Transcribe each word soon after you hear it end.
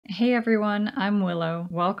Hey everyone, I'm Willow.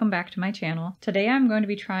 Welcome back to my channel. Today I'm going to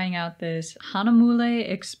be trying out this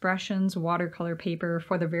Hahnemühle Expressions watercolor paper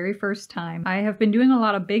for the very first time. I have been doing a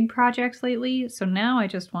lot of big projects lately, so now I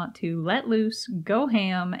just want to let loose, go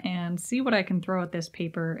ham, and see what I can throw at this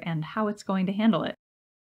paper and how it's going to handle it.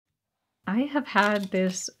 I have had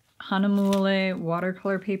this Hahnemühle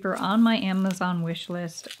watercolor paper on my Amazon wish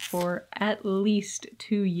list for at least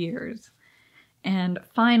 2 years. And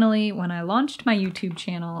finally, when I launched my YouTube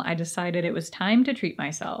channel, I decided it was time to treat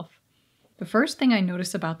myself. The first thing I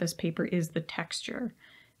notice about this paper is the texture.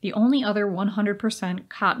 The only other 100%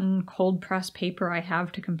 cotton cold press paper I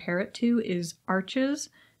have to compare it to is Arches,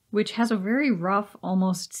 which has a very rough,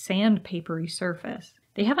 almost sandpapery surface.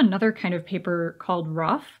 They have another kind of paper called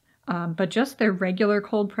Rough, but just their regular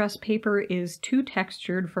cold press paper is too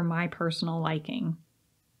textured for my personal liking.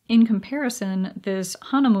 In comparison, this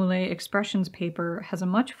Hahnemühle Expressions paper has a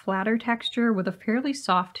much flatter texture with a fairly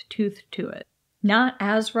soft tooth to it. Not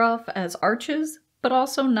as rough as Arches, but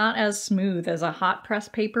also not as smooth as a hot press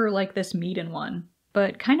paper like this Meeden one,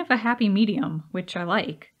 but kind of a happy medium, which I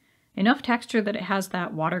like. Enough texture that it has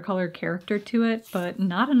that watercolor character to it, but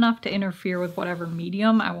not enough to interfere with whatever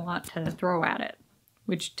medium I want to throw at it,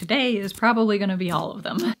 which today is probably going to be all of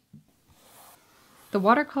them. The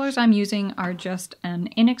watercolors I'm using are just an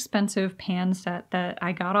inexpensive pan set that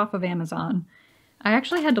I got off of Amazon. I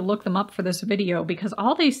actually had to look them up for this video because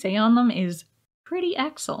all they say on them is pretty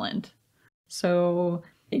excellent. So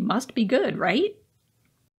they must be good, right?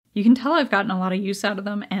 You can tell I've gotten a lot of use out of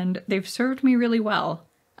them and they've served me really well.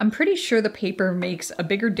 I'm pretty sure the paper makes a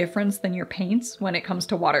bigger difference than your paints when it comes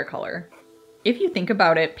to watercolor. If you think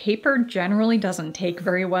about it, paper generally doesn't take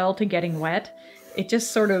very well to getting wet. It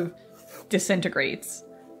just sort of disintegrates.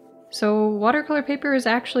 So watercolor paper is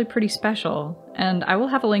actually pretty special, and I will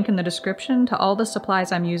have a link in the description to all the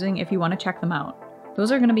supplies I'm using if you want to check them out. Those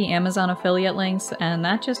are going to be Amazon affiliate links, and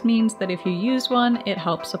that just means that if you use one, it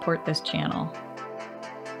helps support this channel.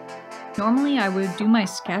 Normally I would do my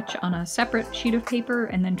sketch on a separate sheet of paper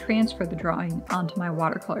and then transfer the drawing onto my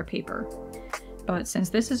watercolor paper. But since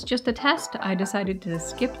this is just a test, I decided to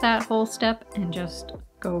skip that whole step and just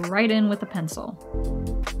go right in with a pencil.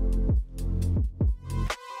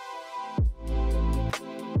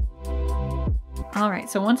 Alright,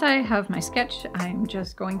 so once I have my sketch, I'm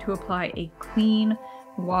just going to apply a clean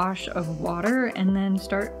wash of water and then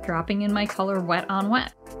start dropping in my color wet on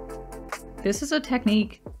wet. This is a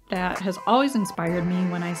technique that has always inspired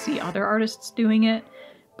me when I see other artists doing it,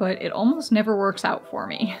 but it almost never works out for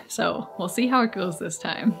me, so we'll see how it goes this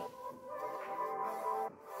time.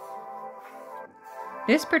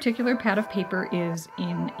 This particular pad of paper is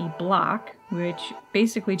in a block, which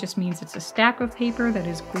basically just means it's a stack of paper that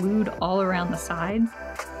is glued all around the sides.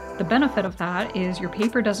 The benefit of that is your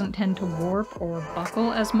paper doesn't tend to warp or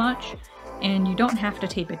buckle as much, and you don't have to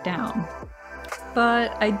tape it down.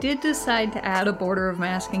 But I did decide to add a border of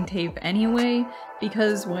masking tape anyway,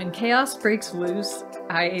 because when chaos breaks loose,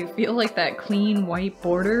 I feel like that clean white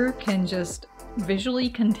border can just visually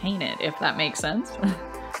contain it, if that makes sense.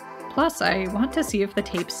 Plus, I want to see if the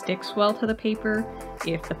tape sticks well to the paper,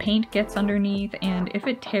 if the paint gets underneath, and if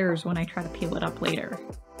it tears when I try to peel it up later.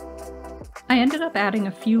 I ended up adding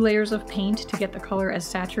a few layers of paint to get the color as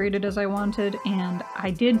saturated as I wanted, and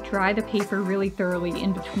I did dry the paper really thoroughly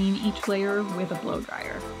in between each layer with a blow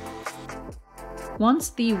dryer.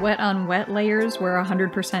 Once the wet on wet layers were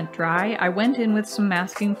 100% dry, I went in with some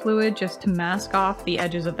masking fluid just to mask off the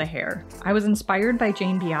edges of the hair. I was inspired by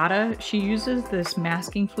Jane Beata. She uses this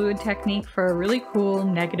masking fluid technique for a really cool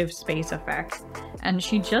negative space effect, and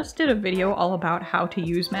she just did a video all about how to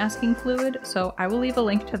use masking fluid, so I will leave a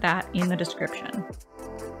link to that in the description.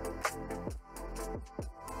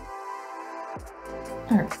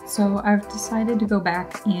 Alright, so I've decided to go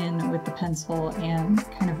back in with the pencil and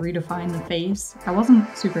kind of redefine the face. I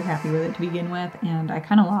wasn't super happy with it to begin with, and I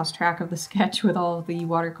kind of lost track of the sketch with all of the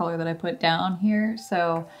watercolor that I put down here,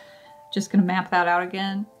 so just gonna map that out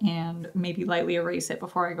again and maybe lightly erase it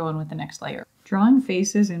before I go in with the next layer. Drawing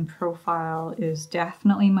faces in profile is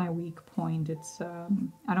definitely my weak point. It's,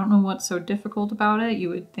 I don't know what's so difficult about it. You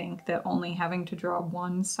would think that only having to draw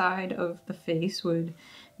one side of the face would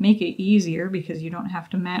make it easier because you don't have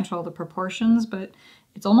to match all the proportions, but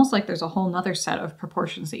it's almost like there's a whole nother set of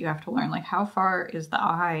proportions that you have to learn. Like, how far is the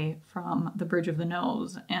eye from the bridge of the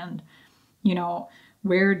nose? And, you know,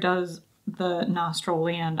 where does the nostril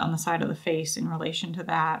land on the side of the face in relation to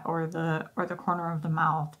that, or the corner of the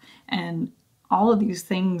mouth? And all of these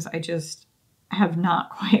things I just have not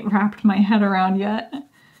quite wrapped my head around yet.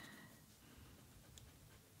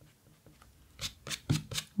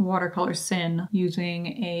 Watercolor Sin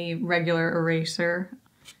using a regular eraser.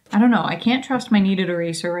 I don't know, I can't trust my kneaded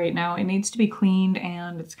eraser right now. It needs to be cleaned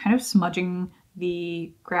and it's kind of smudging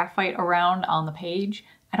the graphite around on the page.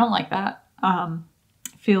 I don't like that.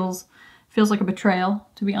 Feels like a betrayal,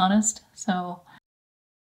 to be honest. So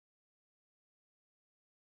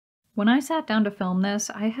when I sat down to film this,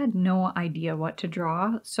 I had no idea what to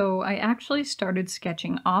draw, so I actually started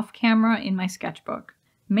sketching off camera in my sketchbook.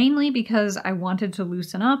 Mainly because I wanted to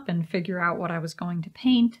loosen up and figure out what I was going to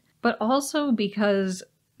paint, but also because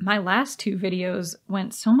my last two videos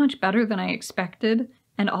went so much better than I expected,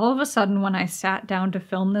 and all of a sudden when I sat down to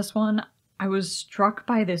film this one, I was struck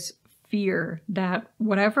by this fear that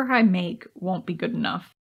whatever I make won't be good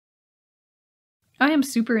enough. I am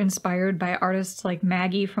super inspired by artists like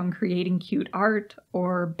Maggie from Creating Cute Art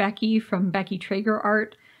or Becky from Becky Traeger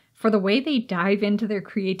Art for the way they dive into their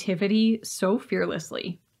creativity so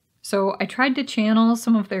fearlessly. So I tried to channel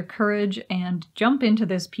some of their courage and jump into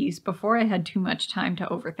this piece before I had too much time to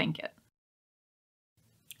overthink it.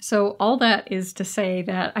 So all that is to say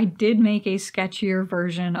that I did make a sketchier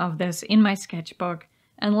version of this in my sketchbook,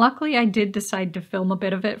 and luckily I did decide to film a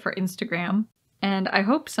bit of it for Instagram. And I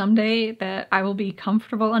hope someday that I will be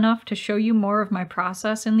comfortable enough to show you more of my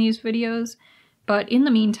process in these videos, but in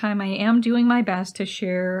the meantime I am doing my best to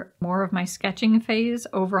share more of my sketching phase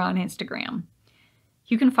over on Instagram.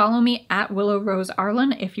 You can follow me at Willow Rose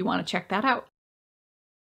Arlen if you want to check that out.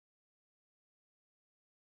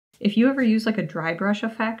 If you ever use like a dry brush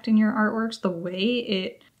effect in your artworks, the way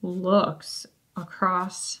it looks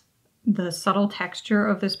across the subtle texture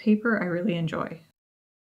of this paper I really enjoy.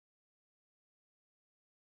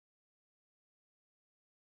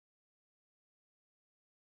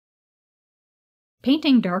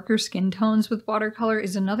 Painting darker skin tones with watercolor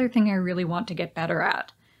is another thing I really want to get better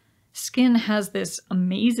at. Skin has this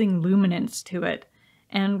amazing luminance to it,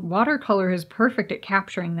 and watercolor is perfect at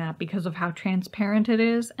capturing that because of how transparent it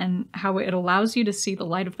is and how it allows you to see the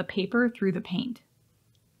light of the paper through the paint.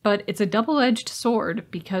 But it's a double-edged sword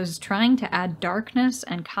because trying to add darkness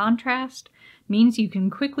and contrast means you can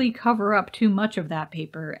quickly cover up too much of that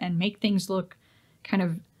paper and make things look kind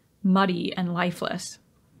of muddy and lifeless.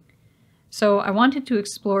 So I wanted to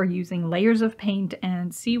explore using layers of paint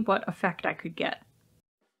and see what effect I could get.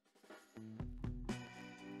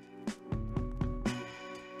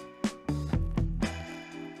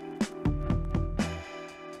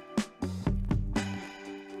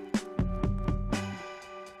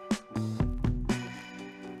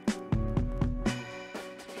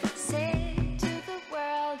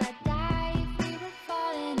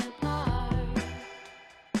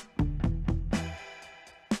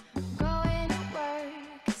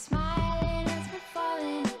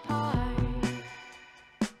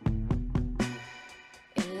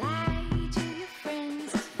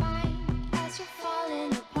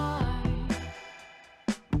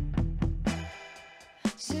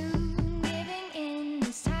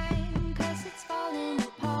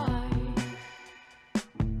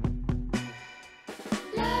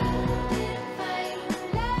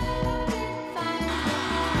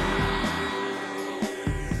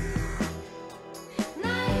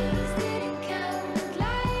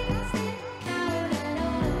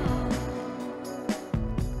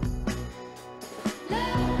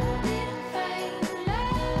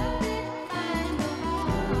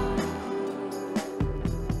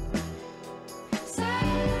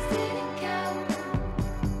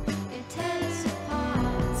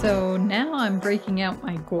 So now I'm breaking out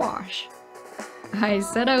my gouache. I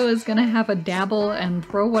said I was gonna have a dabble and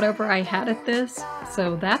throw whatever I had at this,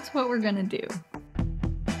 so that's what we're gonna do.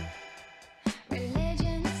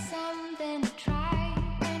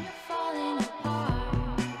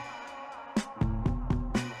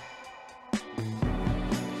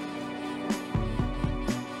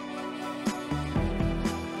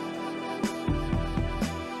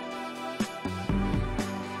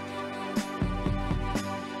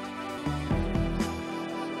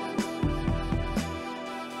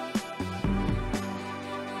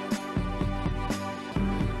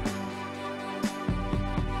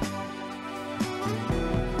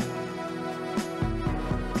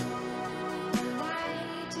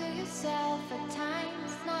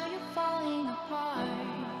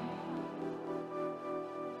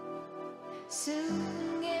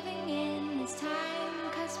 Soon giving in this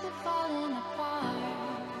time, 'cause we're falling apart.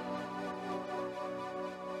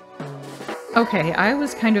 Okay, I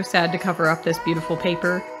was kind of sad to cover up this beautiful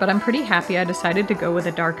paper, but I'm pretty happy I decided to go with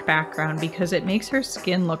a dark background because it makes her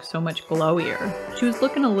skin look so much glowier. She was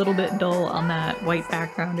looking a little bit dull on that white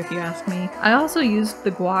background if you ask me. I also used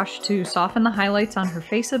the gouache to soften the highlights on her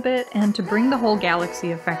face a bit and to bring the whole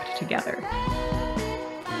galaxy effect together.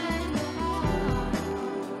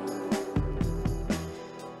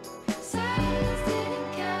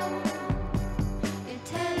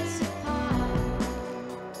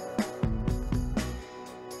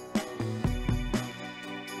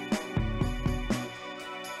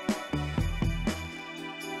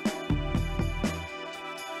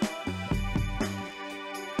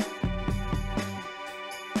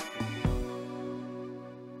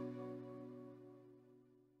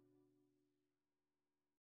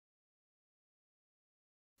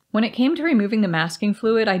 When it came to removing the masking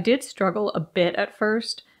fluid, I did struggle a bit at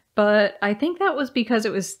first, but I think that was because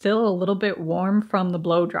it was still a little bit warm from the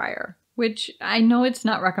blow dryer. Which I know it's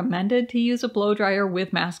not recommended to use a blow dryer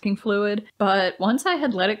with masking fluid, but once I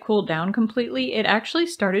had let it cool down completely, it actually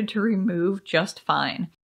started to remove just fine.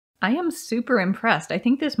 I am super impressed. I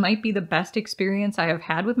think this might be the best experience I have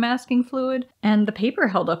had with masking fluid, and the paper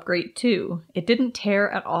held up great too. It didn't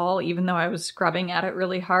tear at all even though I was scrubbing at it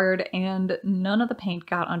really hard, and none of the paint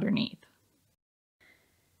got underneath.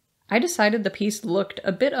 I decided the piece looked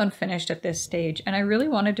a bit unfinished at this stage, and I really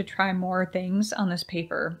wanted to try more things on this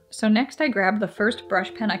paper. So next I grabbed the first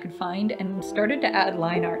brush pen I could find and started to add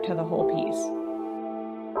line art to the whole piece.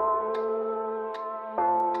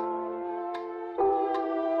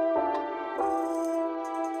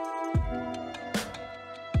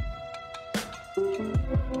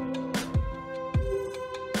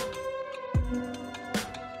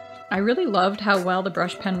 I really loved how well the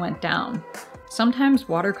brush pen went down. Sometimes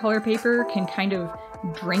watercolor paper can kind of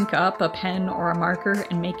drink up a pen or a marker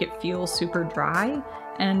and make it feel super dry,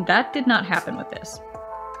 and that did not happen with this.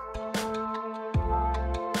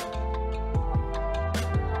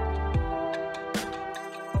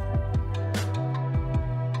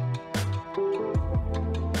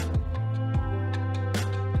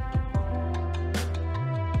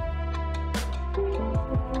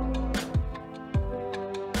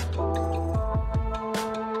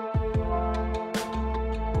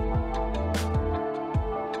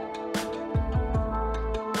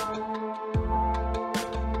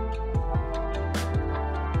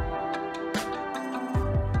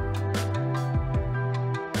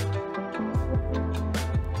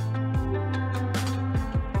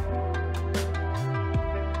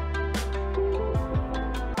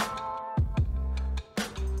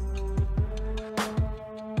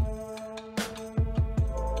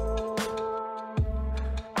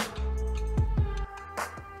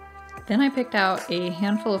 Then I picked out a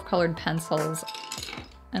handful of colored pencils,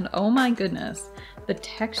 and oh my goodness, the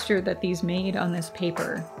texture that these made on this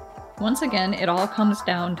paper. Once again, it all comes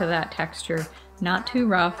down to that texture, not too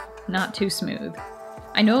rough, not too smooth.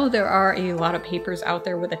 I know there are a lot of papers out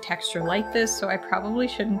there with a texture like this, so I probably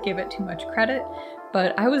shouldn't give it too much credit,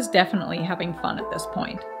 but I was definitely having fun at this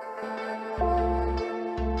point.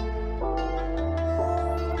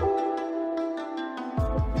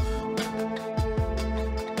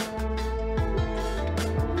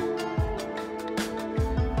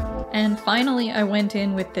 And finally, I went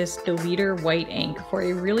in with this Deleter white ink for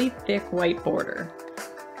a really thick white border.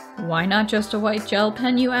 Why not just a white gel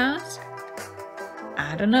pen, you ask?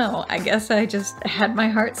 I don't know, I guess I just had my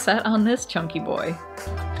heart set on this chunky boy.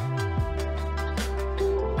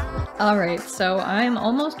 Alright, so I'm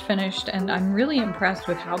almost finished and I'm really impressed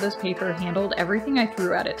with how this paper handled everything I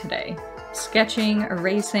threw at it today. Sketching,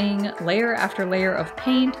 erasing, layer after layer of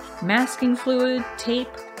paint, masking fluid, tape,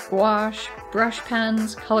 gouache, brush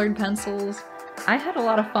pens, colored pencils. I had a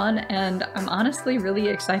lot of fun and I'm honestly really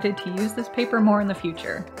excited to use this paper more in the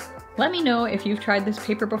future. Let me know if you've tried this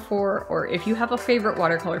paper before or if you have a favorite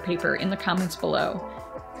watercolor paper in the comments below.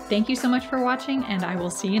 Thank you so much for watching and I will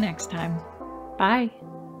see you next time. Bye!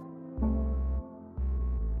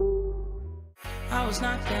 I was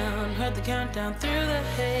knocked down, heard the countdown through the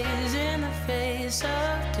haze in the face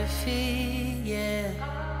of defeat, yeah.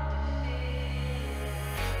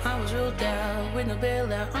 I was ruled out with no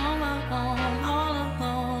bailout on my own, all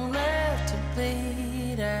alone, left to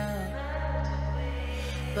bleed out.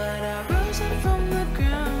 But I rose up from the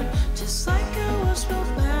ground, just like I was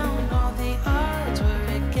spellbound. All the odds were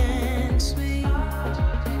against me,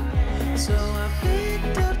 so I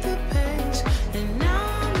picked up the pace, and now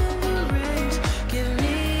I'm in the race. Give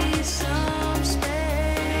me some space.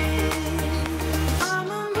 I'm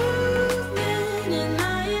a movement and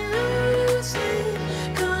I ain't losing.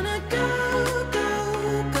 Gonna go, go,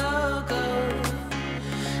 go, go.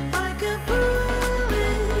 Like a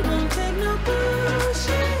bullet, won't take no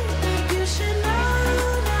bullshit. You should know,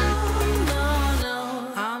 no, no, no.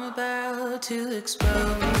 I'm about to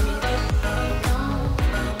explode.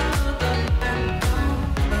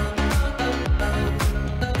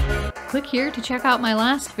 Click here to check out my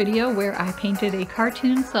last video where I painted a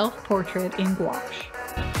cartoon self-portrait in gouache.